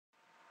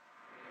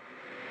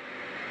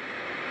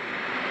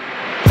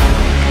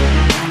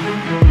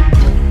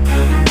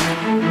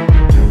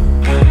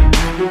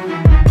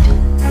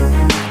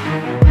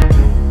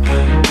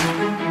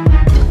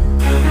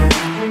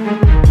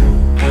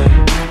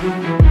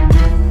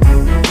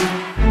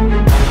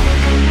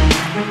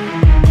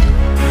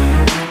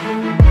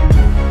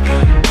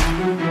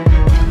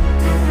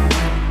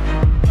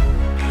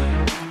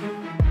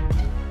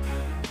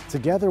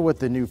Together with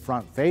the new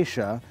front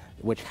fascia,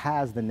 which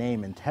has the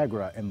name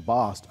Integra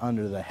embossed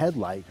under the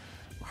headlight,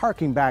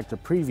 harking back to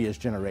previous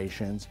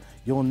generations,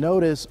 you'll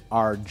notice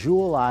our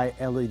jewel eye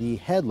LED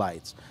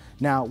headlights.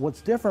 Now,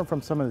 what's different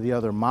from some of the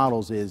other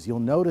models is you'll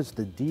notice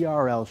the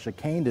DRL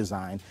chicane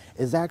design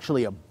is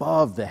actually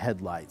above the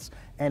headlights,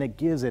 and it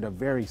gives it a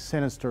very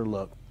sinister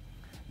look.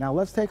 Now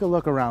let's take a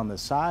look around the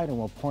side and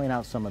we'll point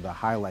out some of the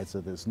highlights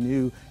of this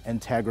new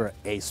Integra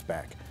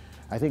A-Spec.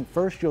 I think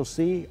first you'll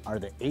see are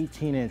the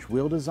 18-inch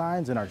wheel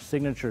designs in our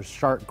signature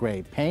shark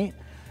gray paint,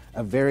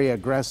 a very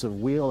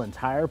aggressive wheel and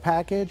tire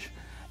package,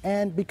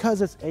 and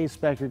because it's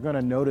A-Spec, you're going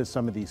to notice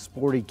some of these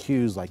sporty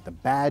cues like the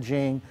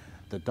badging,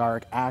 the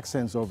dark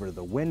accents over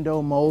the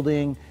window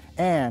molding,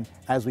 and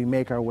as we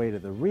make our way to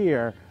the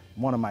rear,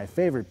 one of my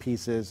favorite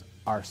pieces,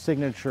 our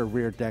signature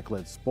rear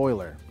decklit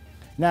spoiler.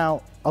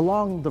 Now,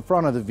 along the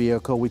front of the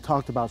vehicle, we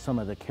talked about some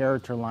of the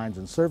character lines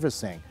and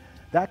surfacing.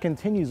 That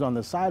continues on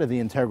the side of the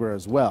Integra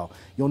as well.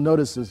 You'll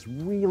notice this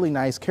really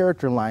nice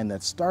character line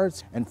that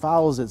starts and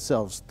follows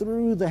itself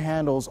through the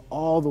handles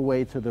all the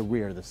way to the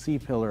rear, the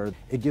C-pillar.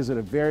 It gives it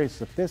a very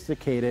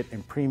sophisticated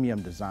and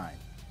premium design.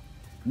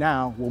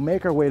 Now, we'll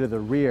make our way to the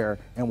rear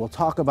and we'll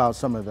talk about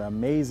some of the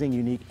amazing,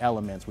 unique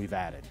elements we've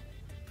added.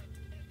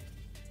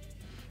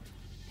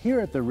 Here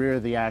at the rear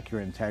of the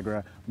Acura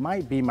Integra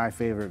might be my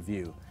favorite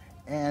view.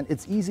 And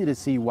it's easy to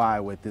see why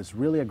with this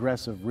really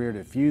aggressive rear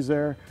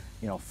diffuser,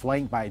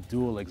 flanked by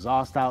dual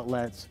exhaust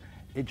outlets.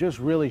 It just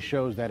really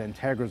shows that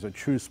Integra is a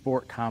true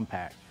sport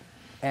compact.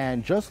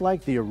 And just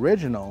like the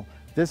original,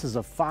 this is a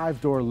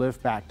 5-door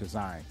liftback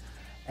design.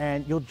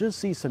 And you'll just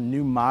see some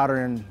new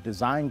modern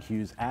design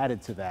cues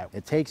added to that.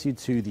 It takes you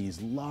to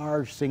these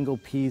large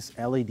single-piece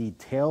LED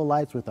tail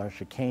lights with our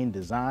chicane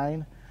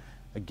design.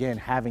 Again,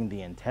 having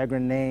the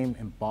Integra name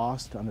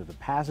embossed under the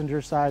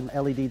passenger side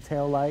LED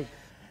tail light.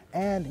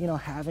 And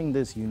having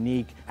this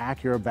unique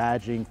Acura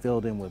badging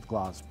filled in with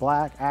gloss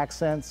black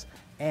accents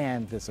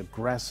and this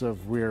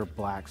aggressive rear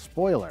black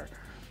spoiler.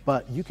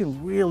 But you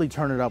can really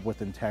turn it up with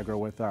Integra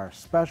with our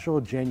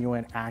special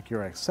genuine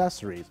Acura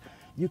accessories.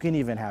 You can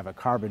even have a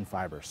carbon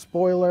fiber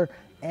spoiler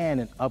and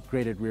an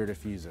upgraded rear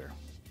diffuser.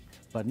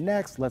 But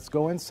next, let's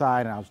go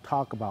inside and I'll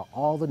talk about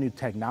all the new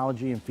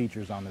technology and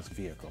features on this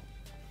vehicle.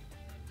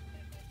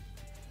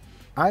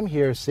 I'm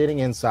here sitting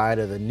inside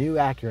of the new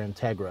Acura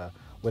Integra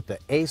with the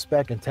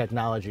A-Spec and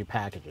technology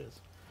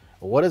packages.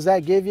 What does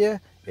that give you?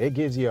 It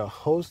gives you a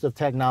host of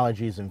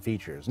technologies and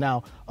features.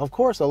 Now, of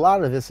course, a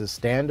lot of this is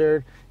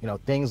standard,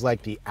 things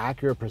like the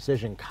Acura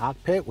Precision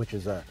Cockpit, which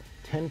is a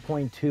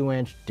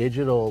 10.2-inch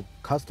digital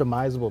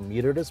customizable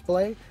meter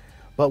display.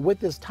 But with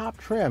this top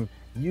trim,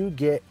 you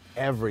get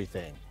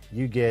everything.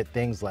 You get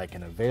things like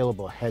an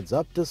available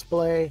heads-up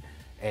display,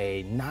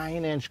 a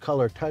 9-inch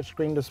color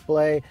touchscreen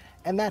display,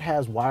 and that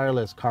has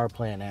wireless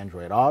CarPlay and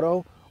Android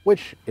Auto,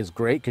 which is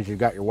great because you've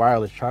got your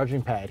wireless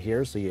charging pad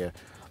here, so you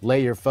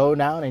lay your phone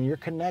down and you're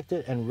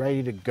connected and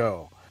ready to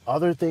go.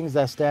 Other things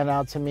that stand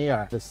out to me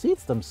are the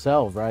seats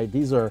themselves, right?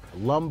 These are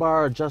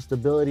lumbar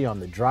adjustability on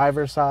the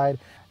driver's side.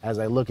 As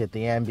I look at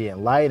the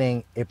ambient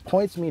lighting, it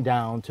points me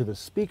down to the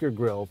speaker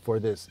grill for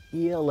this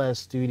ELS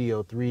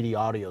Studio 3D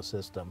audio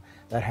system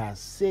that has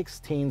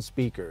 16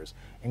 speakers,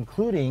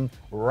 including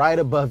right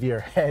above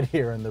your head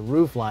here in the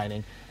roof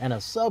lining and a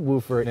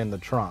subwoofer in the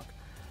trunk.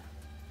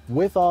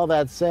 With all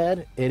that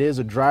said, it is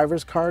a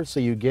driver's car, so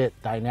you get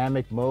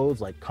dynamic modes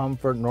like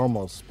comfort,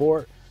 normal,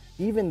 sport,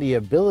 even the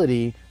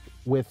ability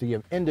with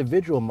the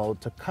individual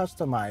mode to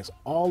customize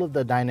all of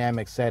the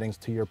dynamic settings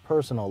to your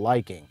personal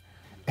liking.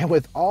 And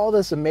with all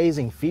this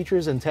amazing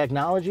features and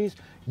technologies,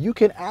 you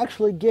can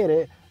actually get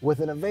it with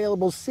an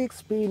available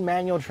 6-speed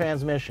manual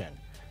transmission.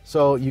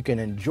 So you can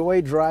enjoy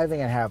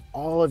driving and have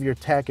all of your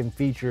tech and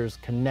features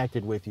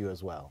connected with you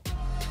as well.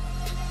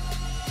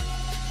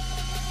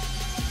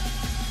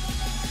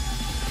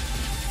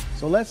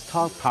 So let's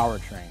talk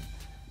powertrain.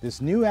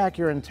 This new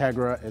Acura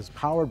Integra is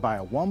powered by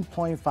a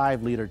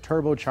 1.5-liter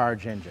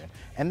turbocharged engine,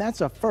 and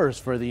that's a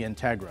first for the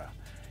Integra.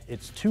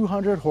 It's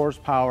 200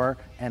 horsepower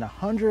and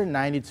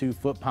 192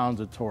 foot-pounds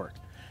of torque,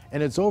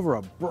 and it's over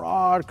a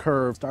broad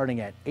curve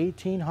starting at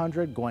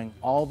 1,800 going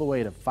all the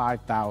way to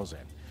 5,000.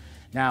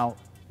 Now,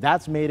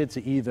 that's made it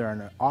to either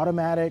an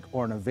automatic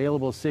or an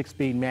available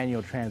 6-speed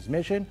manual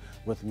transmission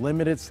with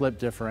limited slip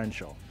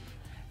differential.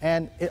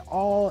 And it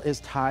all is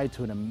tied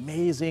to an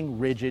amazing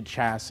rigid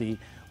chassis,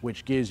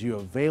 which gives you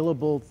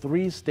available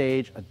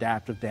 3-stage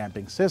adaptive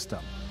damping system.